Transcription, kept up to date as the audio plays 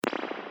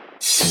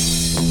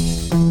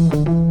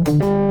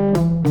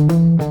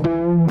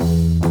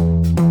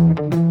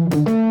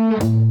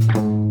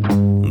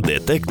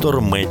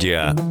Детектор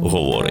медіа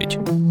говорить.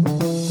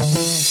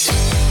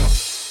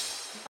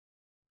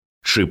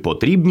 Чи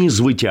потрібні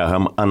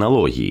звитягам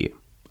аналогії?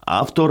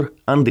 Автор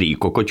Андрій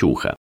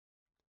Кокотюха.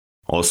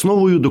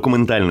 Основою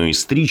документальної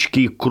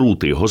стрічки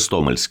 «Крутий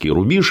гостомельський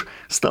рубіж»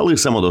 стали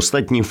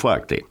самодостатні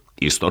факти.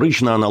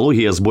 Історична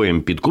аналогія з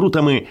боєм під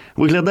Крутами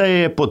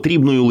виглядає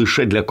потрібною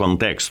лише для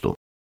контексту.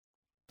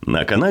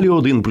 На каналі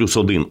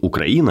 1+1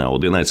 Україна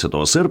 11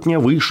 серпня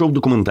вийшов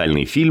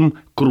документальний фільм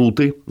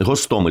 «Крутий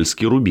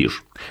гостомельський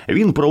рубіж».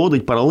 Він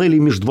проводить паралелі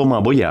між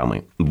двома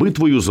боями –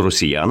 битвою з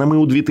росіянами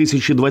у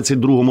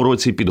 2022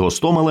 році під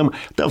Гостомелем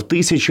та в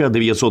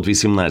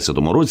 1918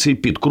 році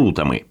під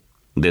Крутами.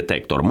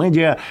 Детектор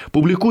медіа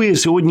публікує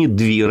сьогодні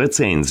дві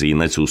рецензії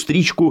на цю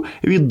стрічку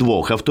від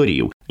двох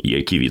авторів,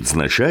 які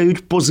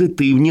відзначають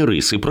позитивні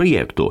риси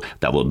проєкту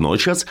та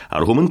водночас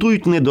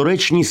аргументують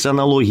недоречність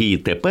аналогії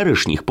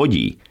теперішніх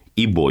подій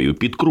і бою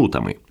під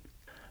Крутами.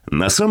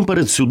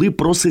 Насамперед сюди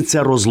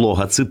проситься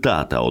розлога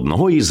цитата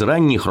одного із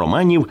ранніх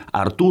романів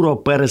Артуро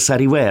Переса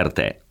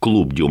Ріверте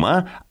 «Клуб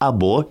Дюма»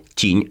 або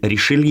 «Тінь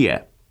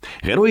Рішельє».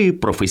 Герої –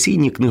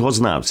 професійні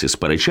книгознавці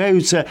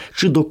сперечаються,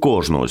 чи до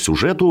кожного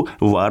сюжету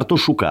варто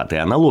шукати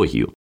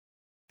аналогію.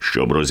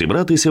 Щоб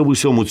розібратися в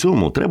усьому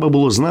цьому, треба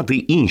було знати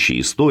інші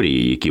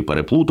історії, які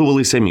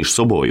переплутувалися між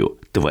собою,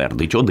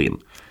 твердить один.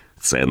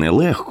 Це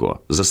нелегко,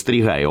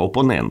 застерігає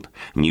опонент.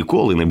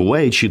 Ніколи не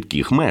буває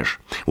чітких меж.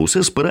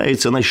 Усе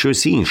спирається на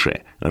щось інше.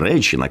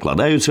 Речі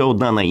накладаються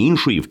одна на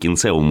іншу і в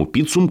кінцевому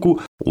підсумку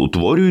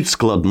утворюють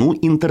складну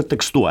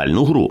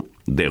інтертекстуальну гру,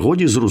 де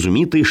годі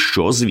зрозуміти,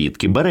 що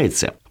звідки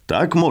береться.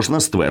 Так можна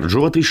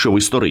стверджувати, що в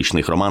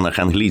історичних романах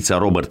англійця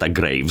Роберта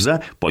Грейвза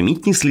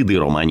помітні сліди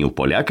романів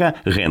поляка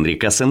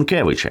Генріка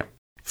Сенкевича.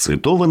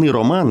 Цитований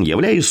роман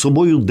являє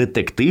собою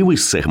детективи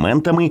з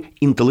сегментами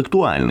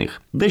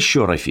інтелектуальних,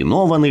 дещо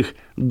рафінованих,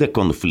 де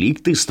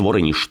конфлікти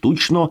створені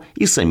штучно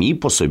і самі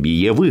по собі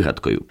є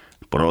вигадкою.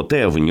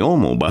 Проте в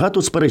ньому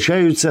багато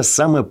сперечаються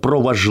саме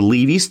про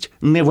важливість,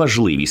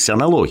 неважливість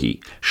аналогій,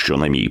 що,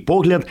 на мій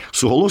погляд,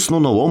 суголосно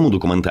новому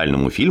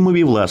документальному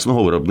фільмові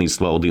власного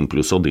виробництва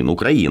 1+1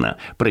 Україна,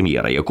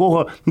 прем'єра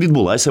якого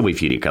відбулася в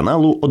ефірі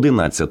каналу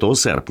 11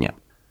 серпня.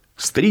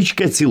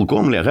 Стрічка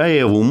цілком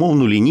лягає в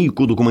умовну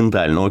лінійку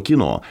документального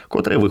кіно,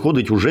 котре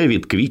виходить уже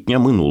від квітня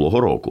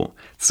минулого року.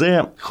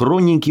 Це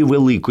хроніки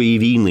Великої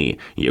війни,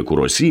 яку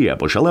Росія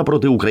почала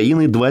проти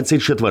України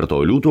 24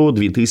 лютого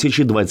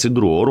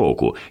 2022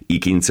 року, і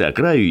кінця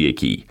краю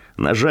якій,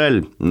 на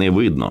жаль, не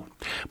видно.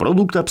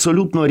 Продукт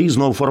абсолютно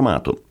різного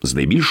формату,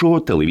 здебільшого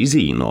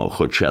телевізійного,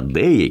 хоча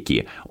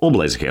деякі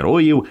 «Область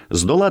героїв»,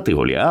 «Здолати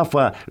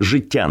Голіафа»,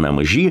 «Життя на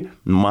межі»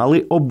 мали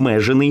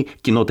обмежений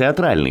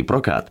кінотеатральний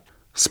прокат.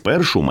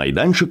 Спершу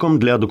майданчиком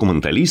для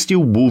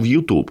документалістів був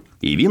YouTube,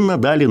 і він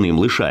надалі ним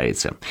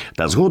лишається.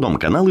 Та згодом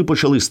канали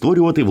почали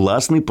створювати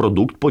власний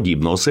продукт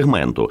подібного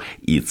сегменту,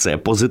 і це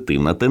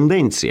позитивна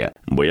тенденція.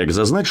 Бо, як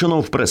зазначено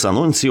в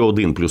прес-анонсі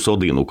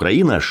 1+1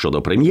 Україна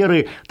щодо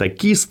прем'єри,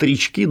 такі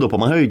стрічки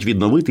допомагають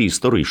відновити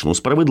історичну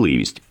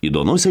справедливість і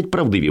доносять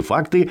правдиві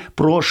факти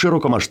про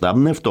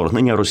широкомасштабне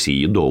вторгнення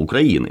Росії до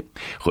України.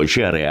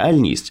 Хоча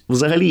реальність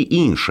взагалі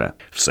інша.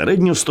 В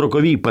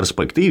середньостроковій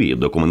перспективі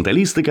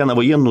документалістика на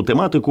воєнну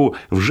тематику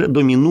вже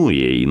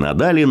домінує і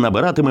надалі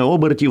набиратиме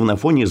обертів на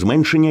фоні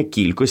зменшення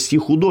кількості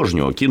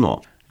художнього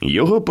кіно.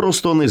 Його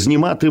просто не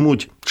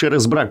зніматимуть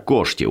через брак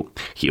коштів.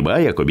 Хіба,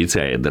 як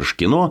обіцяє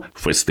Держкіно,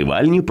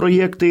 фестивальні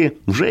проєкти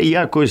вже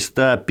якось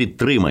та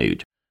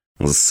підтримають.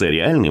 З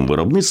серіальним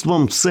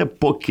виробництвом все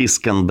поки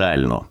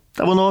скандально.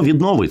 Та воно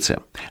відновиться.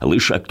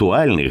 Лише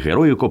актуальних,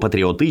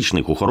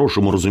 героїко-патріотичних у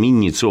хорошому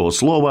розумінні цього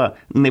слова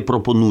не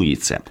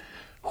пропонується.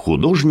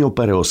 Художньо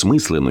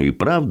переосмисленої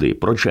правди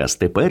про час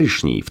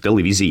теперішній в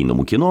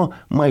телевізійному кіно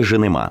майже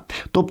нема.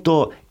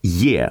 Тобто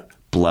є,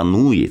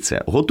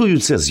 планується,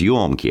 готуються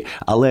зйомки,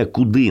 але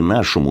куди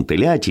нашому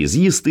теляті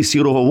з'їсти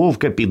сірого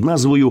вовка під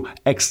назвою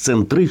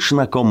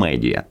 «ексцентрична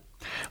комедія»?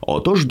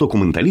 Отож,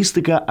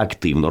 документалістика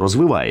активно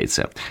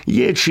розвивається.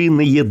 Є чи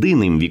не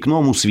єдиним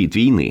вікном у світ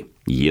війни,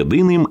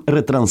 єдиним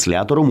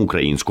ретранслятором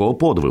українського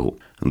подвигу.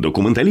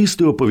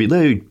 Документалісти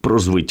оповідають про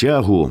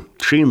звитягу,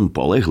 чин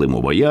полеглим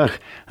у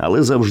боях,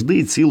 але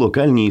завжди ці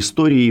локальні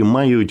історії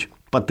мають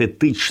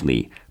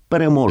патетичний,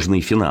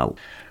 переможний фінал.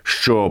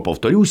 Що,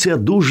 повторюся,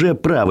 дуже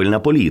правильна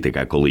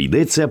політика, коли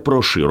йдеться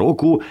про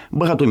широку,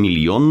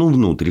 багатомільйонну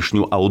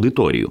внутрішню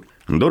аудиторію.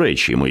 До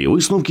речі, мої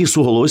висновки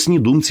суголосні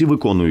думці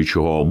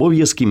виконуючого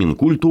обов'язки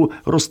Мінкульту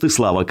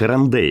Ростислава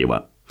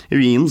Карандеєва.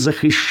 Він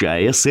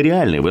захищає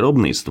серіальне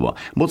виробництво,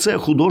 бо це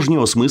художнє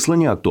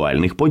осмислення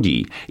актуальних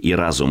подій. І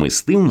разом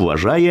із тим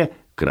вважає,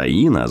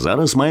 країна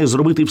зараз має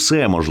зробити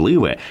все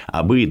можливе,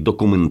 аби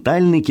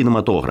документальний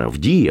кінематограф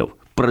діяв,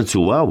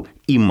 працював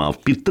і мав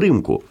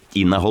підтримку.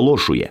 І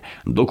наголошує,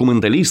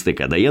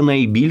 документалістика дає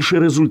найбільший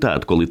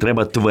результат, коли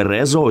треба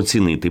тверезо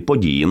оцінити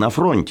події на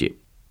фронті.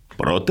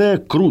 Проте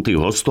крутий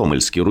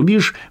гостомельський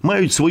рубіж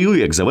мають свою,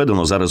 як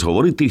заведено зараз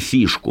говорити,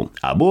 фішку.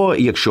 Або,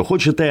 якщо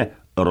хочете,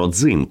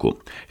 «Родзинку».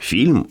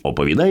 Фільм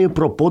оповідає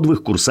про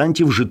подвиг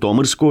курсантів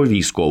Житомирського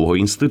військового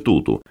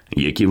інституту,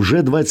 які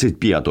вже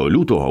 25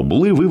 лютого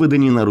були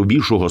виведені на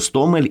рубіж у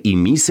Гостомель і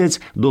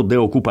місяць до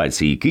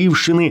деокупації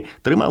Київщини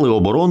тримали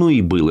оборону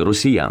і били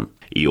росіян.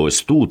 І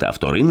ось тут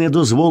автори не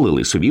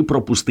дозволили собі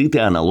пропустити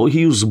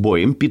аналогію з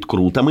боєм під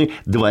Крутами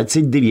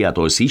 29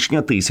 січня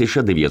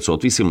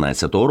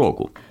 1918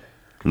 року.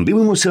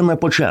 Дивимося на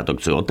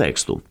початок цього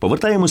тексту.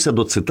 Повертаємося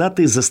до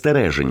цитати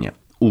застереження.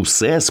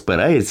 Усе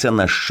спирається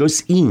на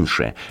щось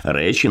інше.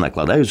 Речі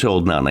накладаються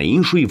одна на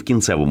іншу і в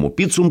кінцевому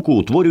підсумку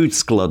утворюють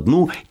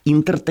складну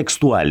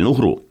інтертекстуальну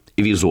гру.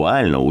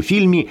 Візуально у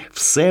фільмі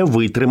все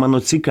витримано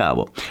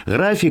цікаво.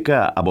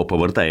 Графіка або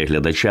повертає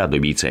глядача до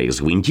бійця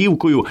із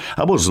гвинтівкою,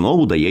 або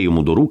знову дає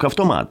йому до рук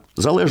автомат,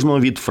 залежно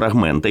від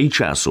фрагмента і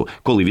часу,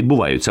 коли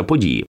відбуваються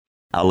події.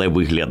 Але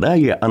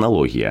виглядає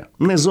аналогія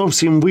не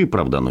зовсім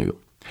виправданою.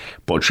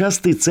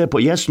 Почасти це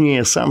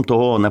пояснює сам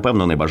того,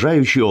 напевно, не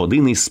бажаючи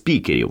один із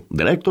спікерів,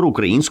 директор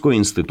Українського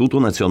інституту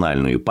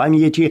національної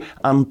пам'яті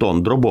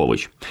Антон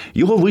Дробович.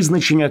 Його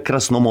визначення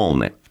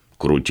красномовне.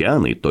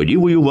 Крутяни тоді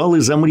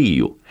воювали за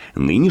мрію.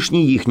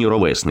 Нинішні їхні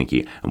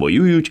ровесники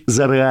воюють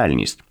за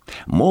реальність.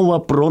 Мова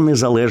про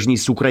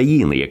незалежність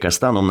України, яка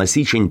станом на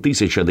січень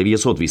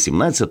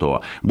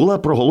 1918-го була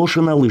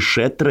проголошена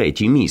лише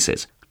третій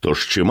місяць.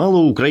 Тож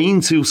чимало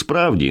українців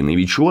справді не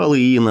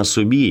відчували її на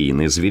собі і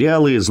не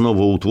звіряли з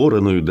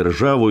новоутвореною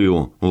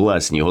державою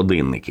власні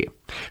годинники.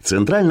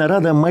 Центральна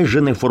Рада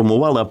майже не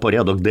формувала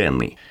порядок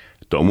денний.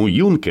 Тому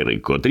юнкери,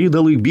 котрі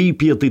дали бій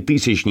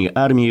 5000-ній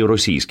армії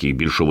російських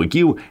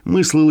більшовиків,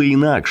 мислили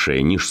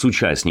інакше, ніж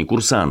сучасні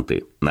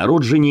курсанти,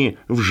 народжені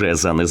вже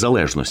за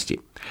незалежності.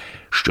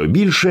 Що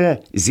більше,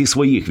 зі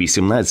своїх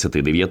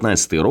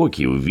 18-19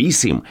 років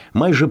 8,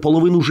 майже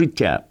половину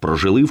життя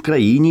прожили в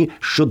країні,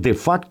 що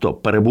де-факто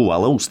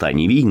перебувала у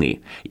стані війни.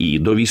 І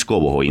до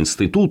військового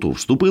інституту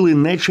вступили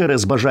не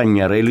через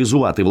бажання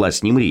реалізувати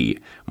власні мрії,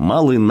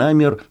 мали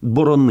намір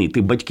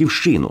боронити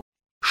батьківщину.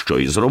 Що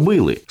й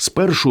зробили,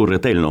 спершу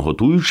ретельно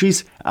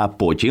готуючись, а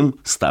потім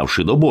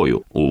ставши до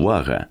бою.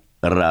 Увага!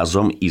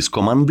 Разом із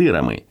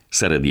командирами,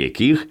 серед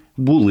яких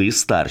були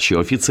старші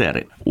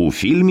офіцери. У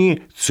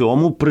фільмі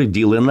цьому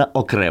приділена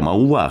окрема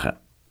увага.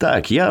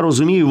 Так, я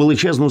розумію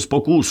величезну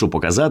спокусу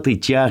показати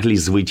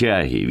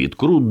тяглі-звитяги від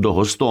Крут до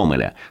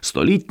Гостомеля,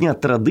 столітня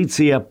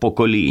традиція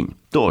поколінь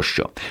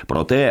тощо.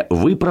 Проте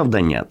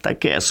виправдання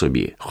таке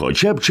собі.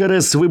 Хоча б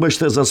через,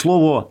 вибачте за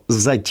слово,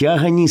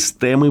 затяганість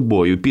теми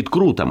бою під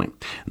Крутами.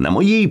 На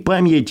моїй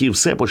пам'яті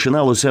все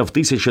починалося в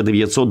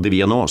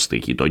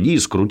 1990-х, і тоді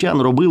з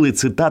крутян робили,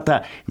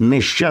 цитата,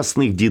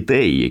 «нещасних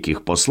дітей,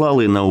 яких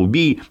послали на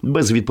убій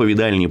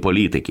безвідповідальні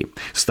політики».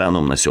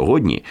 Станом на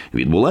сьогодні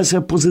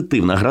відбулася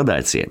позитивна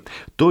градація.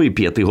 Той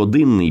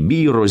 5-годинний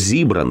бій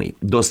розібраний,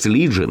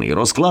 досліджений,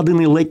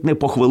 розкладений ледь не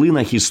по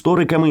хвилинах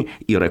істориками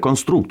і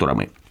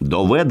реконструкторами.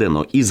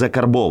 Доведено і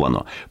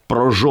закарбовано.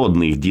 Про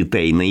жодних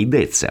дітей не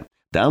йдеться.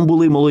 Там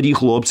були молоді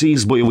хлопці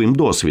із бойовим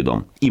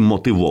досвідом і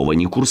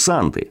мотивовані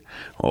курсанти.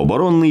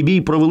 Оборонний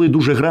бій провели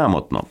дуже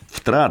грамотно.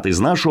 Втрати з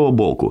нашого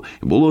боку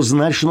було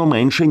значно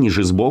менше, ніж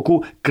із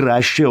боку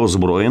краще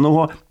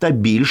озброєного та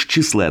більш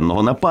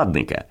численного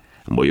нападника.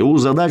 Бойову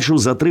задачу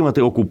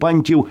затримати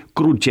окупантів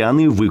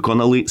крутяни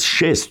виконали з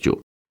честю.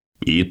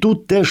 І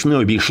тут теж не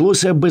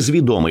обійшлося без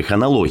відомих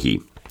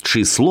аналогій.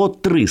 Число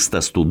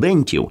 300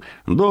 студентів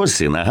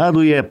досі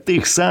нагадує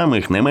тих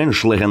самих не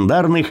менш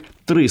легендарних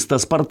 300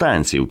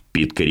 спартанців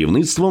під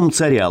керівництвом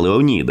царя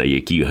Леоніда,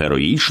 які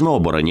героїчно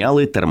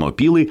обороняли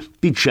Термопіли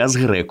під час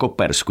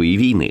греко-перської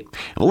війни.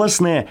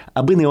 Власне,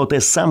 аби не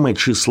оте саме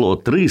число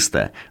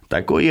 300,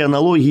 такої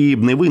аналогії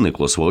б не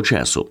виникло свого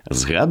часу.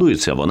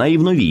 Згадується вона і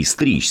в новій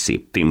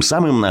стрічці, тим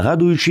самим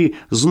нагадуючи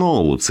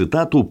знову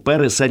цитату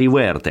Переса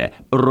Ріверте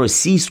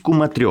 «російську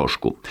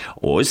матрьошку».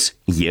 Ось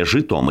є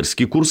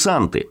житомирські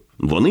курсанти.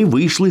 Вони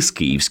вийшли з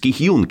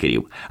київських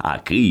юнкерів, а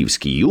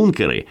київські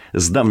юнкери –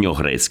 з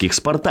давньогрецьких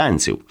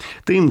спартанців.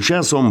 Тим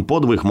часом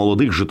подвиг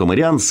молодих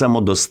житомирян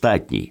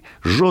самодостатній,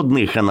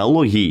 жодних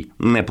аналогій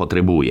не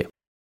потребує.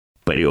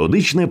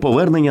 Періодичне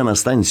повернення на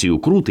станцію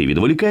Крути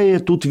відволікає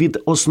тут від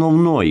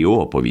основної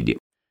оповіді.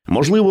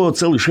 Можливо,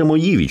 це лише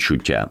мої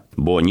відчуття,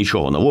 бо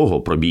нічого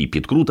нового про бій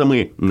під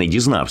Крутами не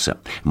дізнався.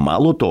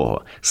 Мало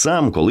того,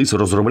 сам колись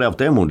розробляв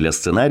тему для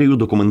сценарію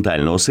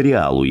документального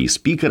серіалу, і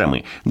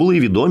спікерами були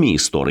відомі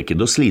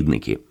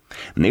історики-дослідники.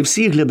 Не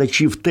всі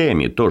глядачі в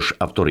темі, тож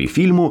автори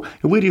фільму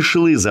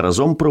вирішили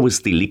заразом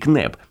провести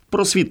лікнеп –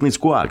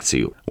 просвітницьку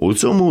акцію. У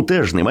цьому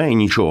теж немає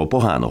нічого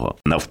поганого.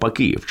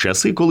 Навпаки, в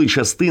часи, коли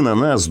частина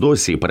нас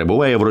досі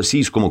перебуває в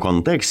російському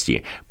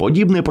контексті,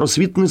 подібне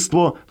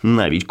просвітництво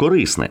навіть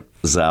корисне.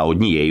 За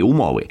однієї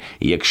умови –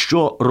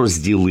 якщо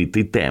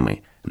розділити теми.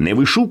 Не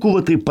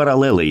вишукувати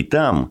паралелей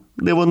там,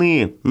 де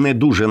вони не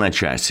дуже на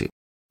часі.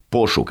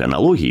 Пошук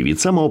аналогій від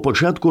самого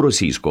початку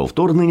російського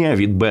вторгнення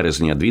від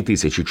березня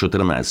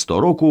 2014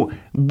 року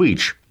 –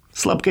 бич.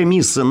 слабке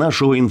місце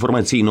нашого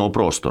інформаційного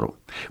простору.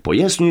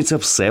 Пояснюється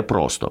все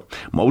просто.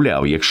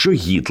 Мовляв, якщо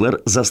Гітлер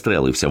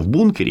застрелився в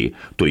бункері,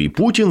 то і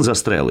Путін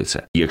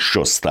застрелиться.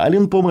 Якщо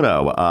Сталін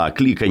помирав, а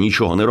кліка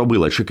нічого не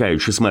робила,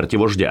 чекаючи смерті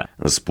вождя,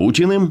 з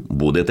Путіним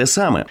буде те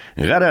саме.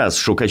 Гаразд,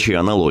 шукачі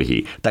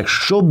аналогій. Так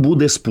що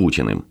буде з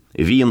Путіним?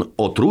 Він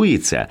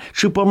отруїться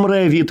чи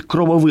помре від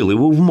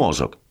крововиливу в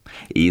мозок?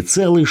 І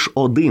це лише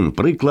один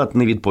приклад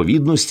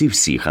невідповідності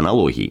всіх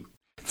аналогій.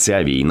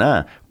 Ця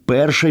війна –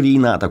 перша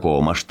війна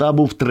такого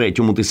масштабу в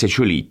третьому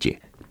тисячолітті.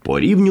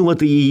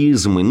 Порівнювати її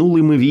з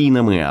минулими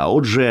війнами, а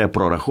отже,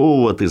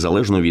 прораховувати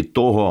залежно від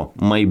того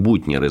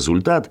майбутній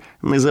результат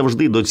не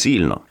завжди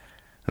доцільно.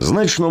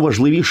 Значно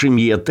важливішим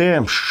є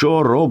те,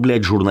 що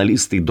роблять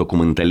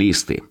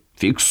журналісти-документалісти.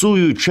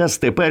 Фіксують час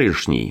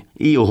теперішній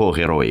і його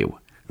героїв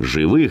 –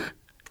 живих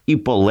і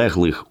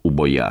полеглих у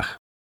боях.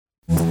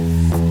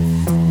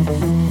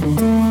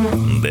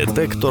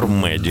 Детектор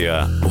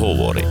медіа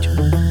говорить.